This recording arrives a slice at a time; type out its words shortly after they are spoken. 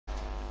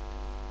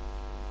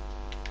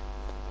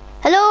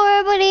Hello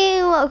everybody,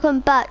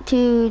 welcome back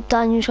to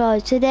Daniel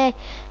Shard. Today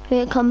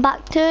we come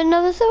back to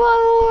another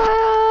survival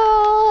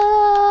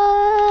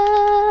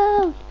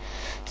round.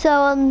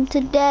 So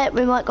today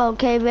we might go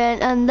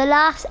caving, and the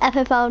last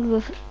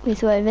episode we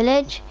saw a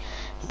village.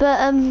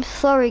 But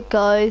sorry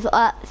guys,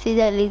 I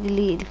accidentally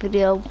deleted the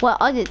video. Well,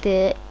 I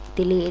didn't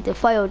delete the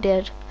file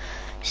did.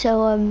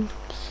 So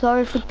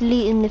sorry for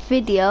deleting the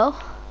video.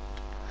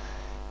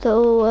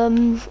 So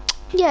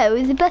yeah, it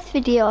was the best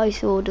video I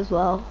saw as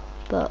well,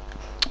 but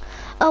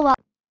oh well.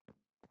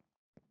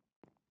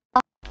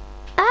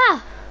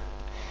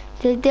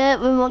 Today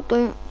we're not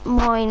going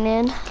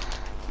mining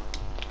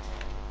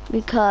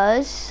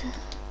because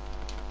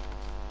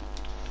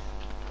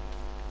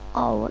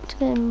I want to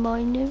go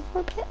mining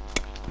for a bit.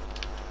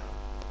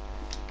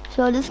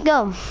 So let's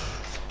go.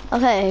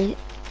 Okay,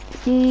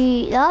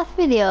 the last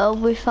video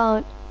we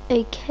found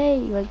a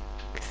cave, I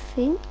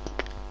think.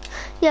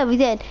 Yeah, we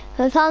did.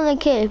 So I found a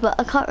cave, but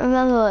I can't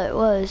remember what it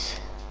was.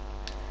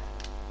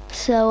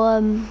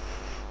 So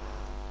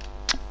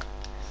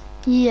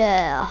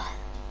yeah.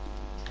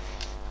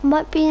 I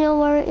might know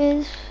where it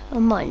is. I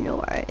might know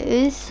where it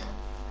is.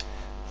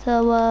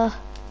 So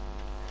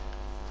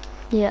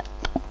yeah.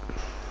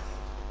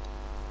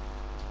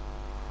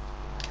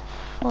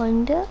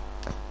 Find it.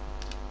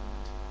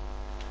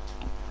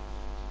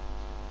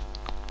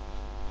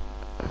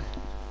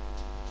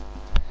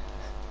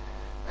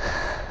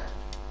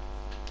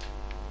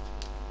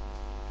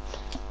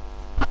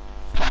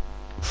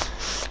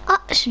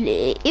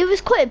 Actually, it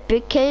was quite a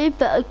big cave,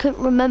 but I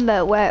couldn't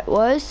remember where it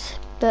was.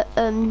 But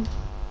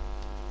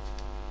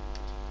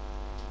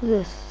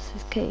this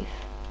is cave.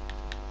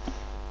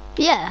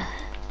 Yeah,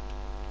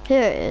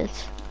 here it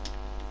is.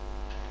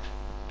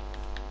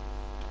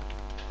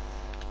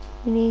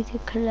 We need to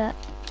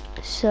collect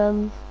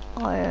some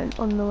iron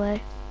on the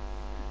way.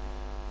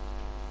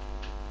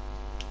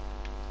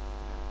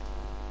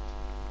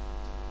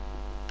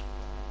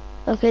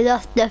 Okay,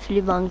 that's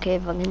definitely one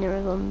cave. I can hear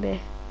a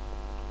zombie.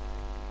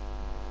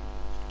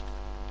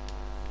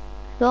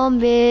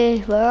 Zombie,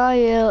 where are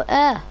you?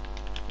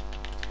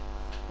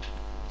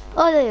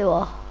 Oh, there you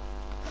are.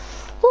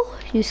 Oh,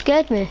 you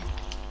scared me.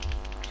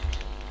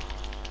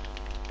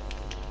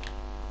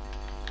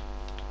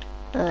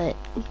 Alright,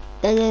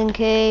 dead end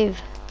cave.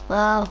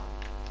 Wow.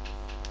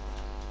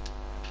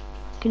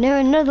 Can hear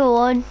another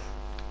one.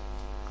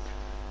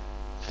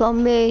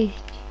 Zombie,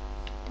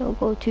 don't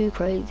go too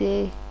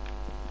crazy.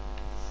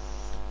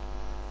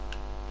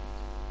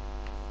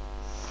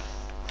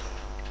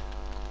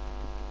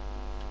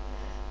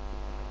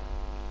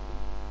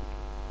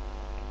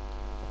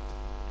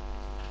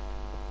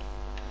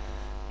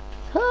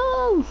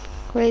 Oh,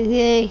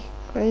 crazy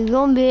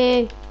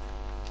zombie.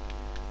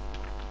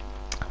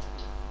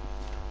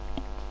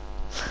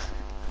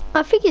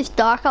 I think it's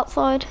dark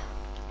outside.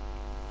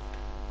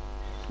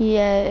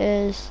 Yeah,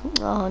 it is.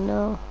 Oh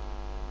no.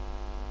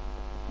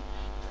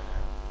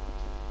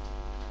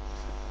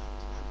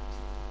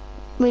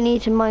 We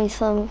need to mine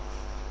some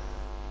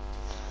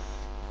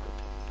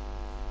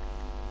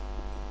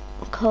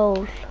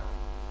coal.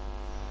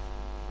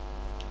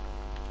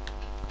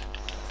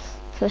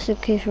 Just in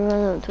case we run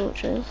out of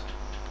torches.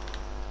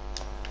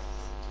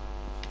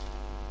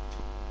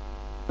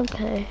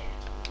 Okay.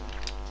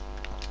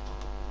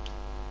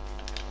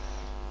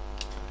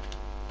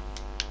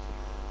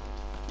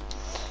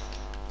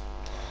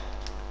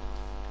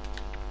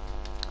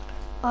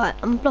 Alright,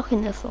 I'm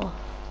blocking this off.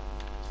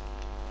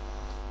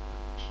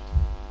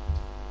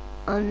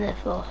 And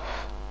this off.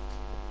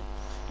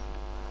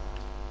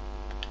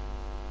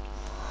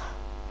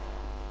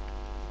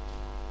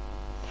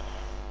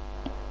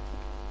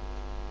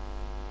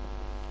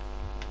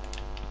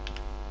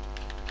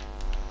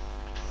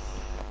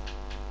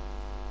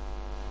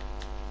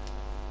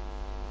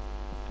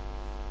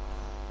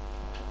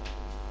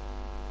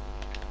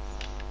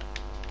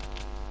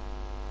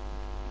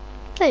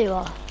 There you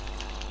are.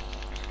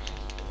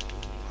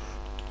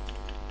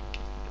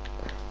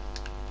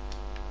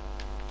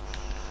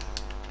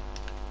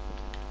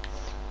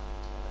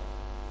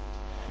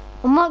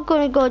 I'm not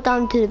gonna go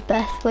down to the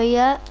best way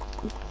yet,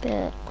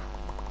 but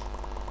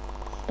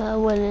I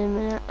will in a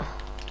minute.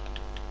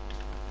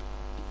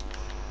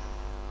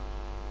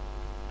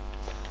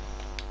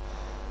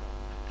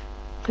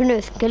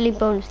 Gonna skelly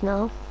bones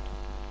now.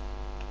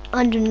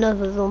 And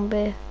another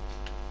zombie.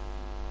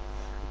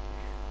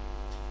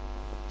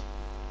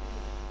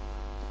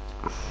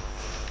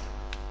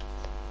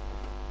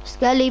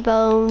 Skelly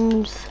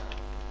bones.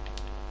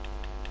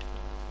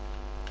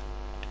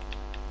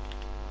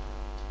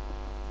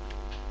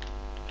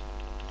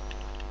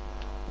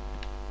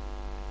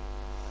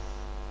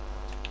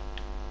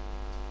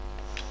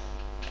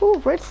 Oh,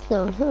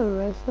 redstone. Oh,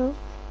 redstone.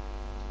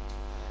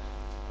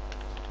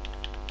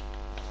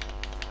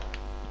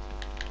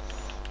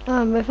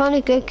 I found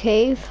a good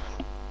cave.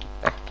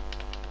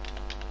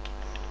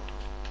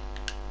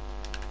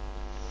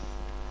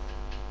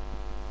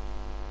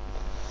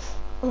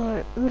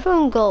 Alright, we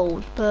found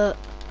gold, but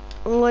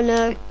I'm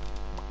gonna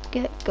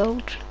get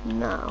gold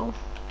now.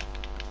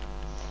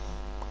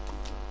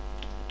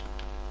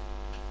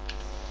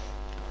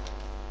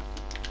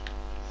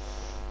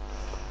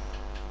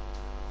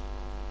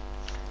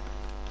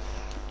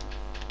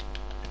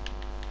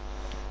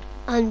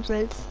 and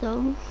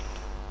redstone.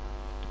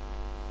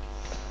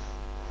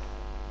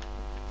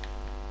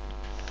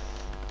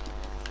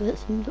 Put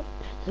some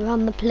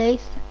around the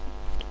place.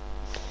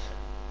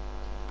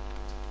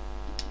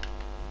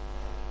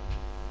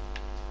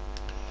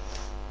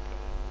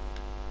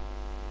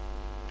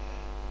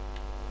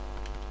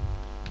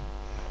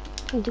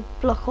 Need to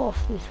block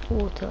off this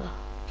water.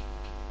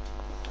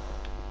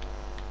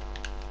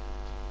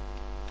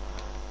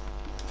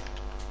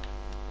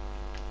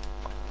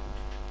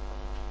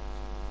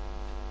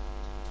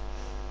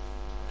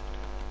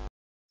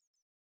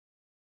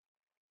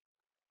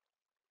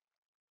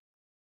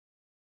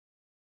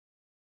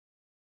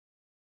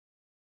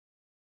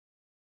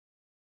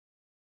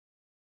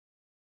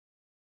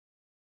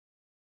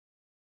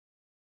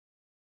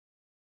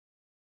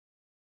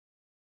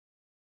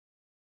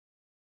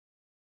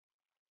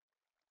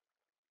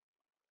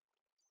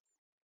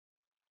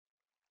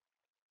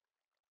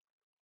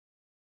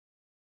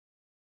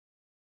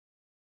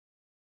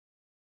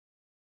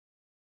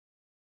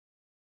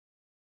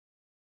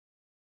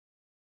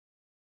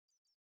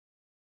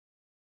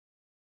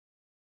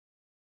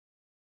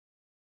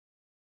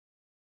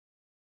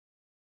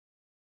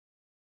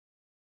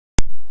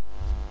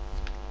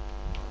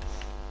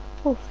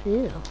 Oh,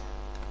 yeah.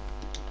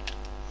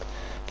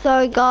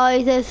 Sorry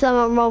guys, there's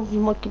something wrong with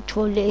my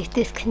controller. It's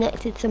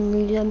disconnected for some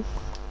reason.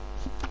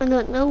 I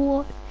don't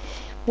know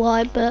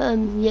why, but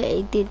yeah,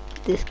 it did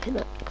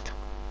disconnect.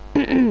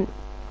 It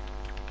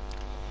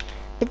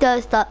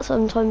does that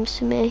sometimes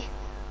to me.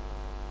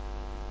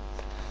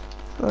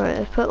 Alright,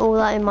 I've put all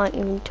that in my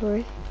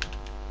inventory.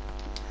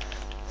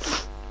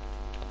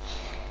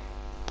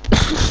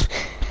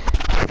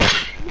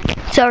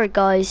 Sorry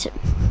guys.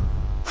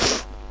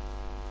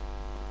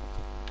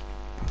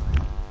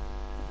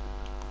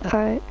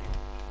 Alright.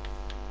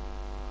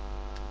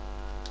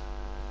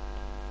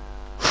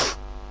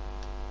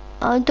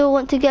 I don't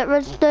want to get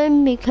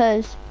redstone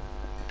because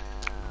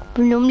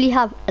we normally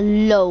have a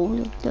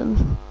load of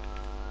them.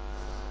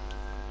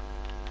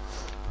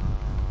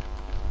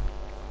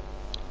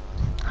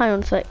 Hang on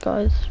a sec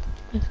guys.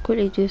 Let's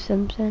quickly do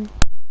something.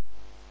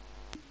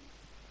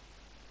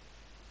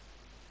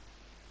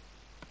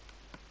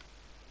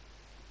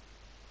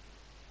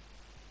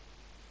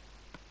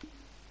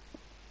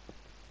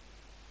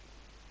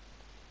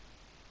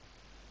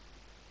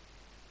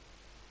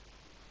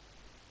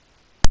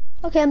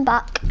 Okay, I'm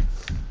back.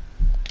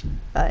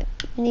 Right,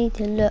 we need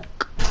to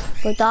look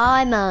for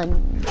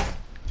diamonds.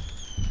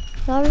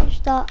 Can I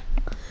reach that?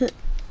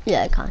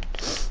 Yeah, I can.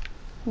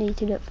 Need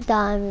to look for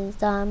diamonds,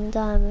 diamonds,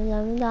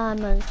 diamonds, diamonds,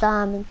 diamonds,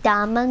 diamonds,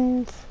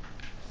 diamonds.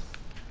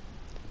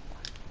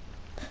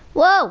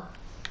 Whoa!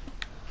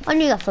 I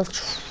knew that was a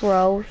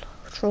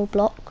troll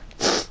block.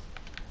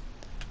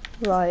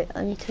 Right,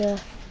 I need to.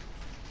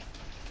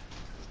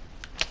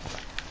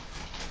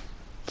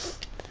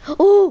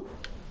 Oh!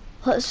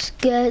 That's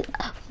scared.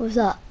 What was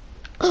that?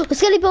 Oh,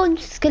 Skellybones!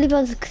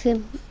 Skellybones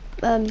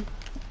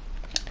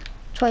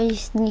trying to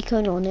sneak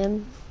on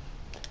him.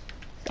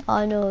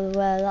 I know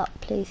where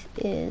that place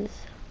is.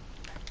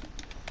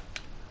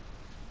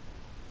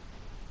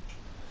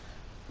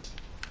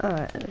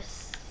 Alright,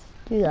 let's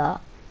do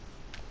that.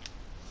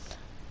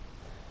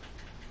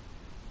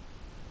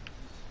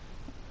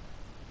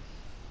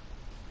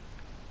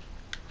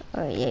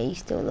 Alright, yeah, he's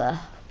still there.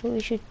 What we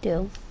should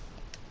do,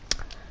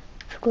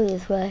 go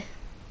this way.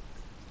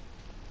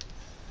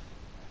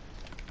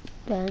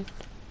 Then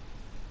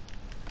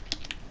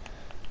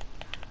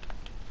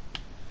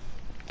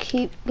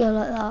keep going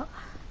like that.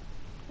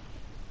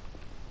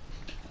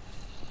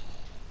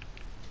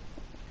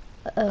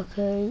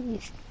 Okay,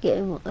 he's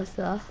getting what was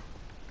that.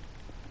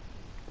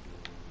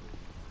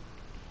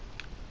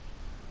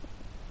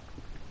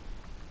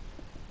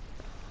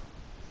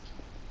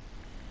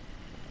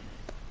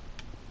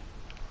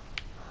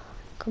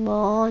 Come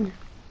on.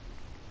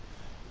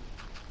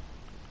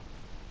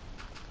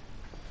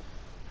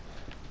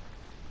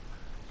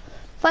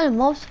 Find a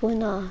mob spawn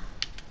now.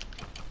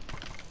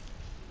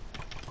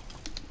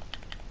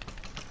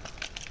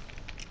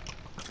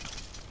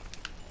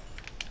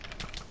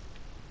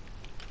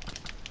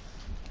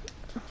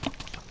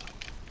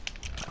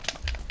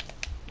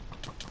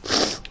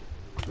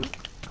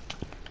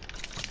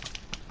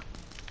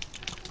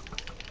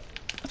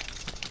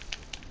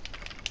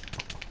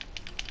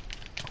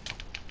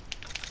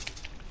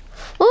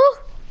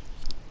 Oh!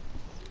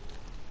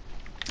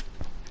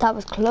 That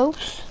was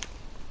close.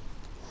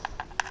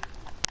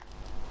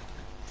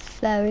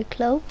 Very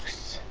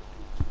close.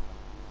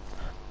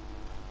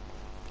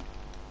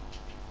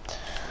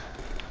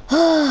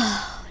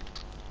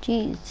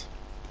 Jeez.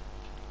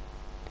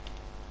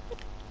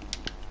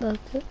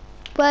 Okay.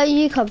 Where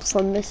you come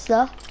from,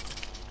 mister?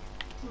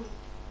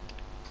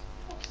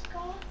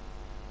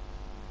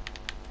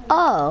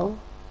 Oh.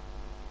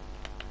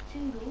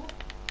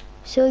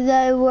 So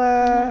they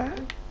were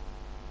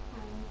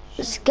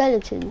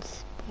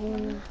skeletons.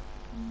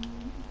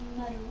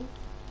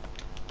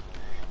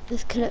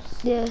 Let's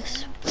collect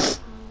this.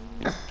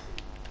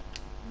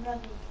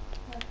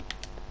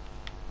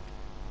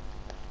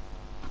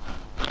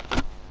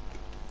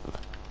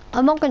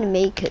 I'm not gonna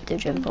make it to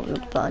gym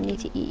probably, but I need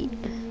to eat.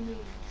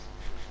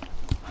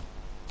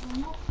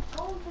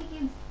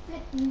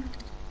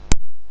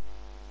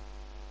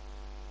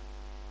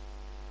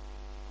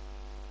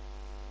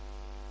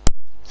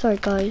 Sorry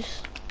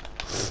guys.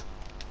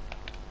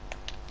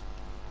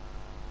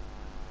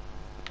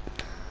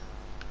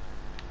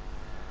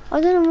 I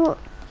don't know what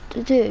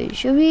to do.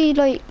 Should we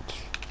like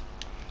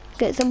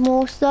get some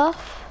more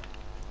stuff?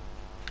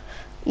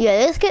 Yeah,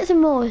 let's get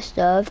some more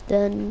stuff,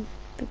 then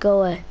we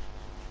go away.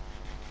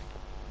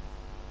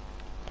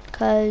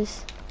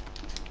 Cause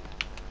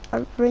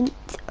I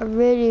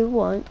really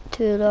want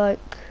to, like,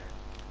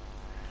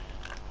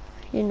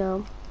 you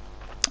know,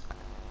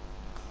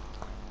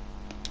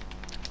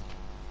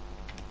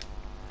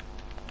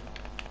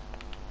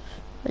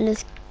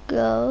 let's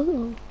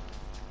go.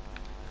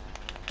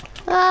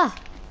 Ah!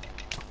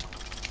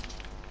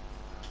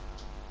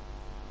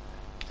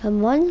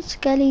 Come on,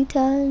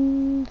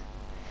 skeleton.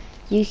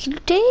 You can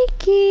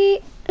take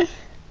it.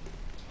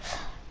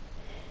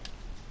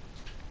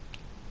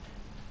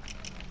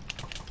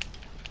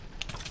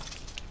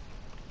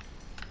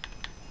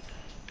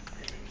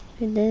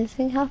 Did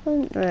anything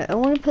happen? Right, I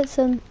want to put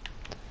some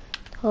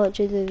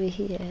torches over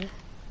here.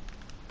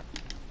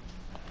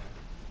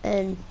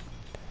 And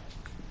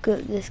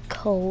get this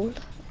coal.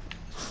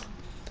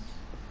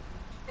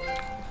 Is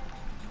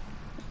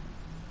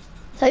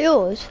that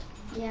yours?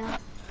 Yeah.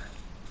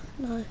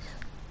 Nice.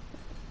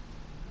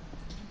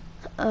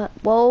 Whoa,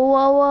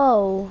 whoa,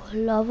 whoa.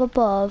 Love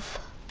above.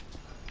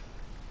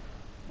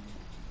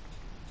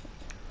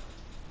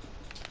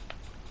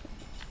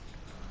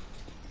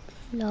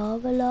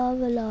 Lava,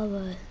 lava,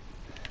 lava.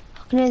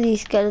 How can I have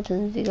these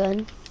skeletons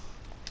again?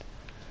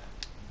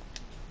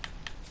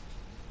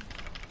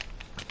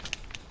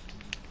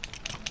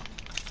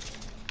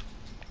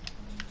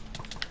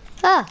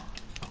 Ah!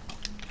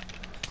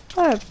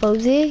 Alright,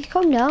 Bozy,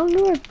 calm down.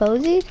 Alright,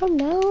 Bozy, calm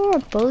down.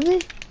 Alright,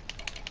 Bozy.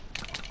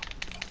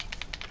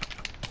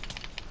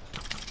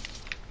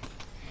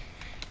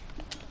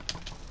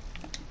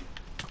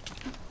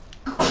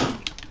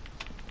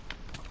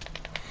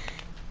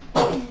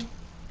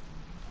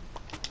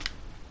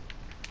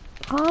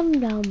 Calm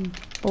down,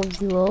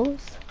 Bozy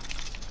Wolves.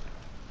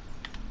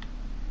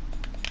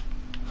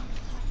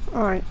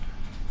 Alright.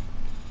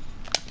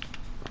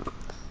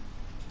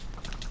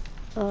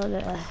 Oh,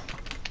 there.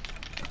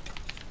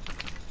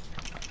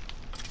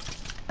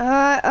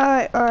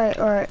 Alright.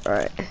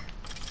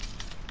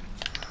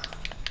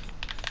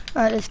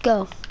 Alright, let's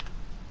go.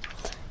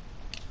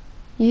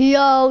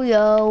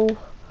 Yo.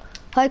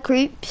 Hi,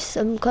 creeps.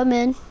 I'm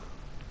coming.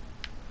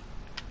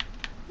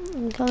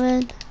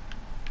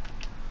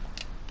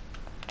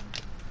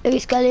 Hey,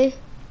 Scully.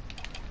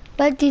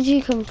 Where did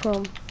you come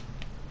from?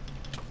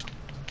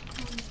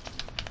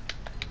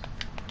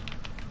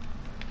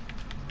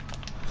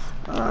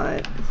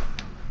 Alright.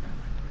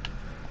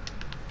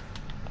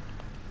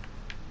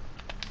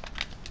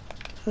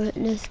 Right,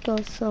 let's go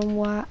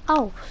somewhere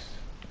else.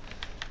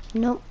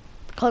 Nope,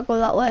 can't go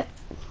that way.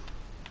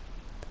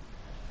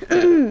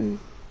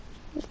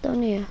 What's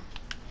down here?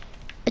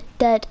 A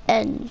dead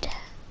end.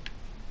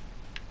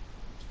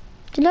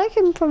 Did I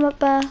come from up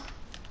there?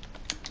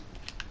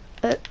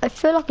 I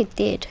feel like I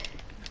did.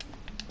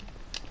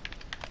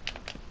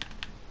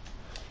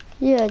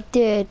 Yeah, I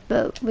did,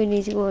 but we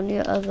need to go on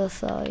the other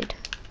side.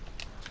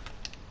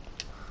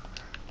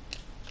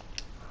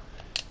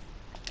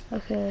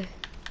 Okay.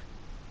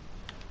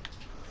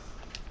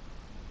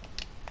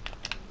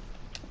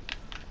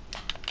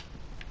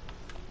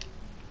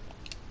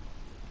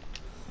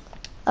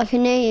 I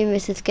can hear you,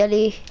 Mr.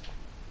 Skelly.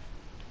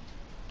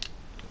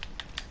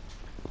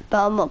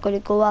 But I'm not gonna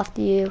go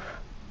after you.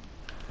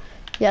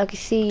 Yeah, I can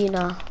see you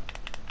now.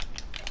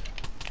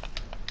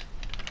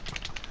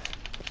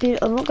 Dude,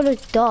 I'm not gonna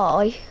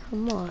die,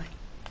 am I?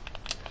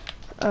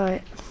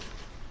 Alright.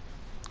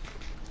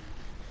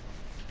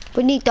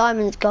 We need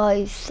diamonds,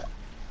 guys.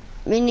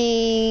 We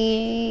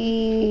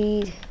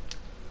need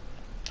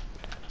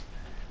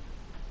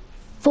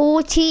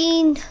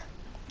 14.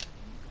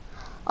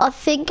 I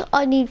think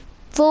I need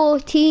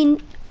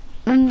 14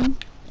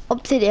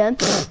 obsidian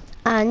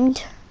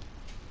and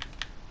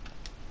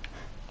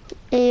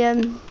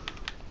a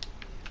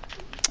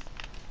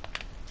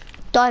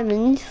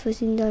diamonds,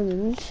 14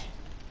 diamonds.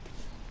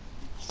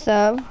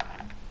 So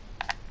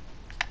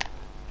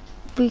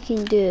we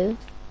can do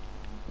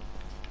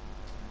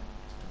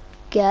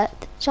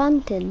get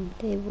chanting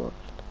table.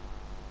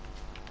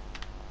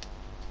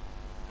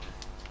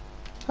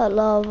 That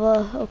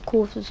lava, of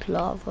course it's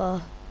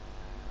lava.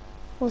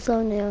 What's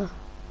on there?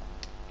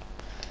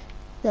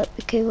 That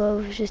became what I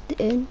was just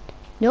in?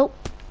 Nope.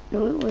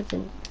 No, it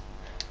wasn't.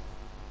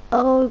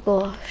 Oh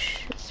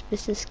gosh, it's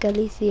Mr.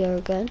 Skelly's here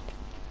again.